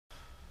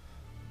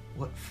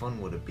what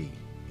fun would it be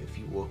if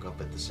you woke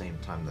up at the same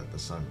time that the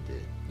sun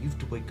did? You have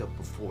to wake up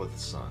before the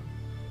sun,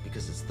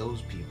 because it's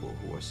those people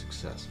who are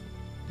successful.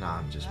 Nah,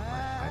 I'm just playing.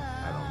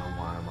 I don't know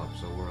why I'm up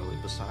so early,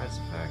 besides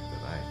the fact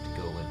that I have to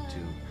go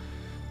into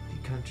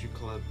the country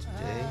club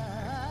today.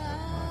 I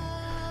have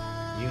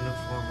my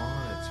uniform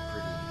on. It's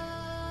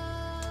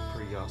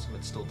pretty awesome.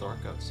 It's still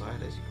dark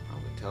outside, as you can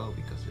probably tell,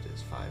 because it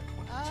is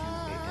 5:22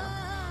 a.m.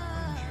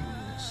 on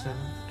June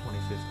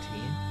 7th,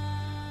 2015.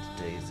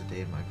 Today is the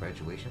day of my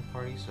graduation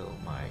party, so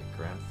my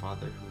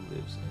grandfather who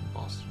lives in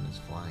Boston is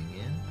flying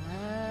in.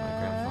 My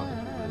grandfather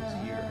who lives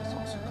here is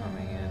also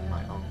coming in.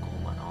 My uncle,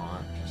 my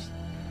aunt, just a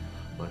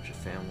bunch of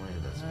family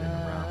that's been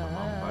around. My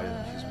mom invited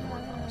them. She's been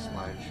working on a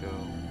slideshow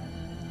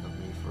of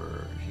me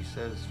she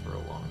says, for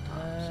a long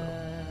time, so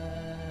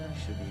it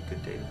should be a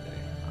good day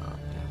today.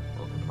 Yeah,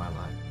 welcome to my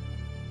life.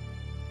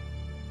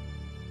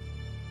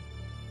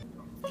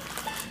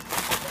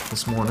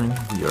 This morning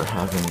we are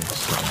having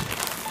some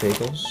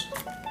bagels.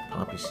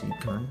 Poppy seed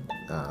kind.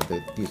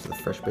 These are the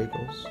fresh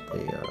bagels.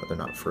 They're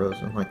not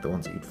frozen like the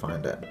ones that you'd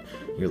find at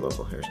your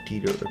local Harris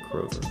Teeter or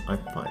Kroger. I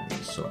find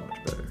these so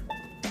much better.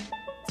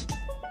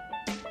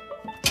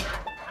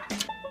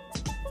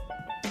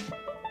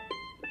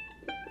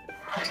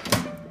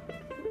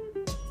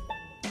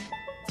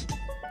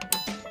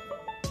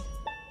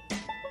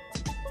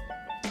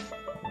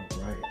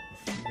 Alright, a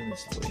few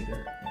minutes later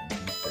and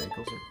these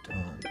bagels are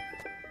done.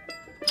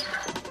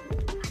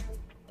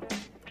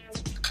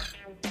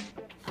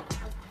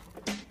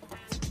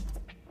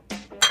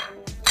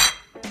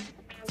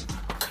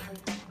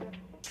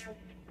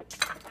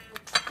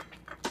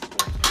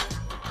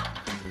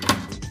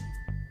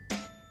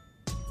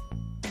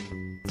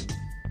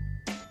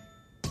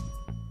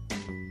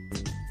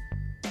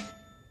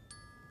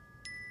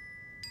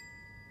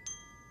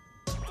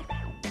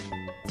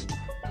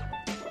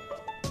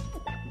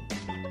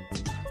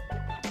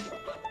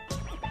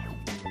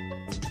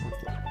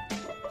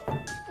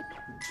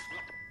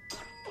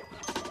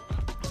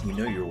 You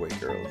know you're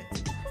awake early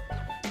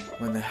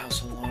when the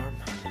house alarm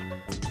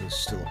is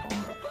still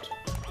armed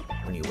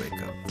when you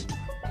wake up.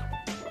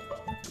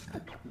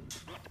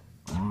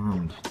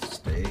 Armed,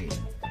 stay.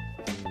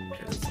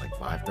 It's like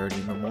 5:30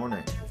 in the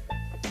morning.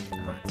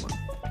 Alright, well,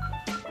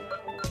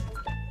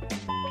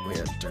 we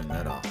had to turn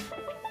that off.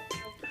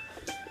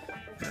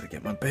 Gotta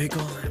get my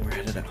bagel and we're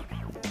headed out.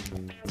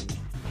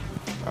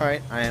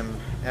 Alright, I am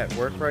at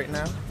work right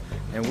now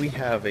and we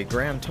have a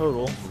grand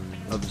total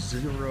of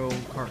 0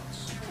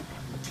 carts.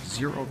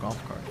 0 golf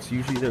carts.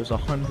 Usually there's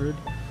 100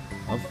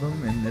 of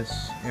them in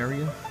this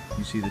area.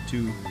 You see the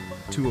two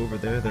over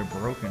there, they're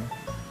broken.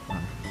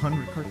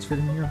 100 carts fit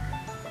in here.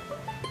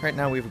 Right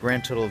now we have a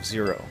grand total of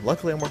 0.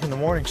 Luckily I'm working the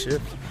morning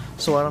shift,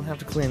 so I don't have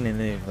to clean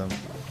any of them.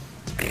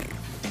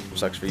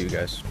 Sucks for you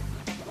guys.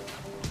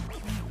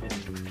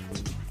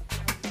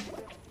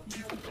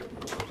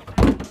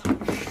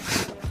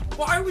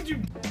 Why would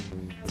you?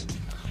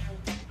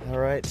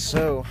 Alright,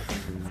 so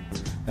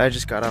I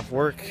just got off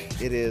work.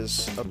 It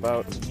is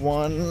about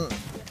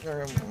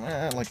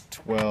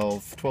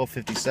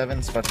 12:57.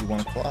 It's about to be 1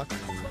 o'clock.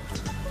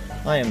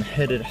 I am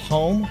headed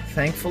home,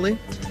 thankfully.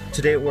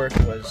 Today at work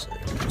was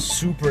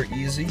super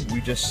easy.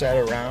 We just sat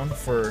around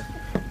for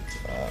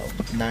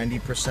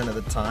 90% of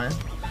the time.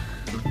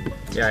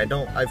 Yeah,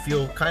 I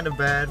feel kind of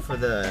bad for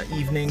the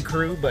evening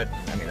crew, but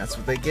I mean, that's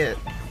what they get.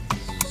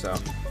 So,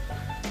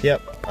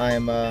 yep,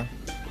 I'm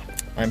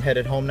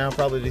headed home now,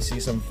 probably to see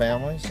some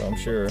family, so I'm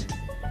sure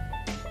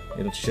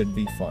it should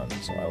be fun,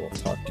 so I will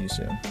talk to you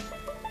soon.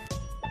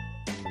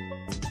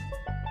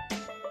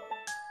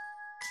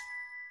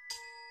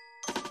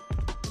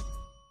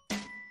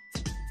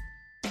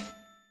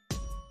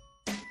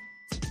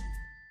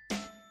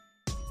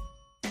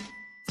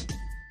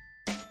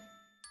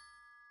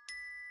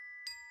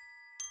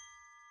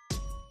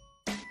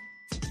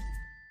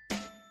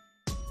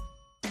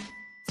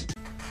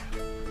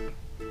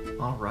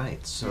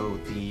 Alright, so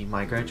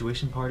my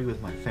graduation party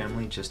with my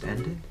family just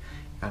ended,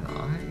 and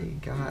I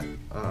got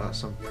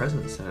some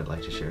presents that I'd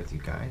like to share with you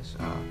guys.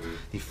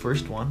 The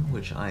first one,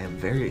 which I am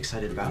very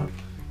excited about,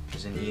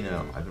 is an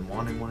Eno. I've been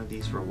wanting one of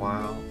these for a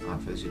while.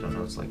 For those who don't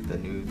know, it's like the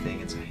new thing.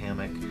 It's a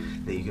hammock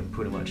that you can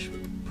pretty much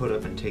put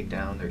up and take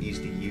down. They're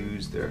easy to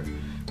use, they're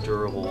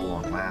durable,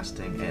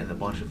 long-lasting, and a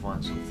bunch of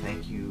fun, so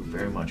thank you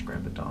very much,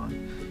 Grandpa Don.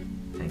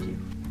 Thank you.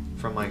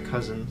 From my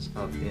cousins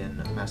up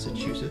in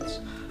Massachusetts,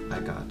 I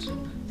got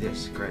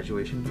this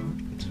graduation dog.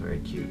 It's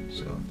very cute,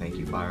 so thank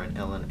you, Byron,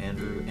 Ellen,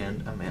 Andrew,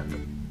 and Amanda.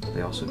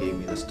 They also gave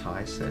me this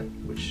tie set,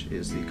 which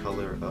is the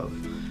color of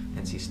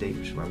NC State,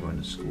 which is where I'm going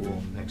to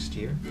school next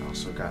year. I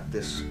also got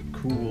this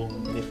cool,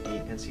 nifty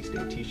NC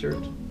State t-shirt.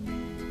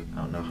 I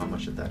don't know how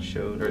much of that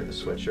showed, or the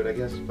sweatshirt, I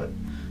guess, but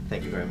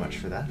thank you very much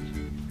for that.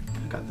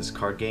 I got this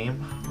card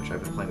game, which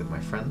I've been playing with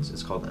my friends.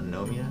 It's called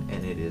Anomia,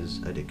 and it is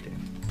addicting.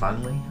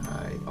 Finally,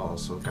 I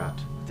also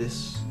got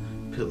this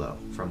pillow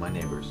from my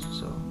neighbors,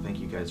 so thank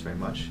you guys very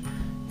much.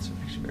 It's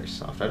actually very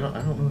soft. I don't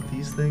know what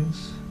these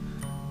things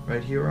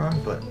right here are,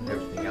 but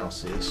everything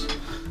else is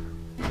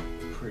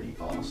pretty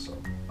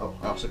Awesome. Oh,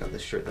 I also got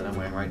this shirt that I'm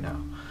wearing right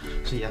now.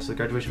 So yeah, so the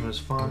graduation was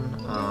fun.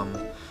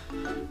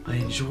 I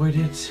enjoyed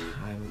it.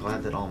 I'm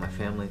glad that all my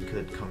family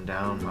could come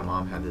down. My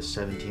mom had this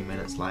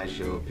 17-minute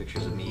slideshow of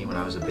pictures of me when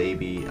I was a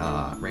baby,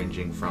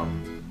 ranging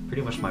from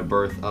pretty much my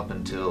birth up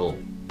until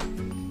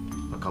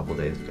a couple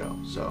days ago.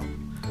 So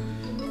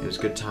it was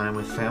a good time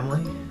with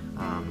family.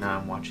 Now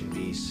I'm watching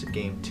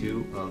game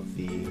 2 of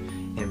the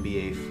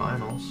NBA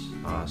Finals,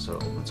 so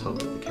let's hope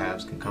that the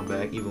Cavs can come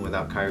back even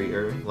without Kyrie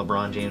Irving.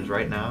 LeBron James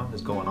right now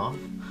is going off.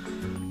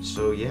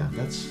 So yeah,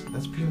 that's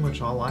pretty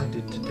much all I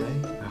did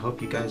today. I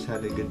hope you guys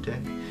had a good day.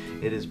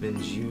 It has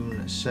been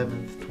June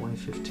 7th,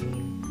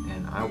 2015,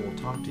 and I will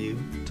talk to you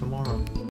tomorrow.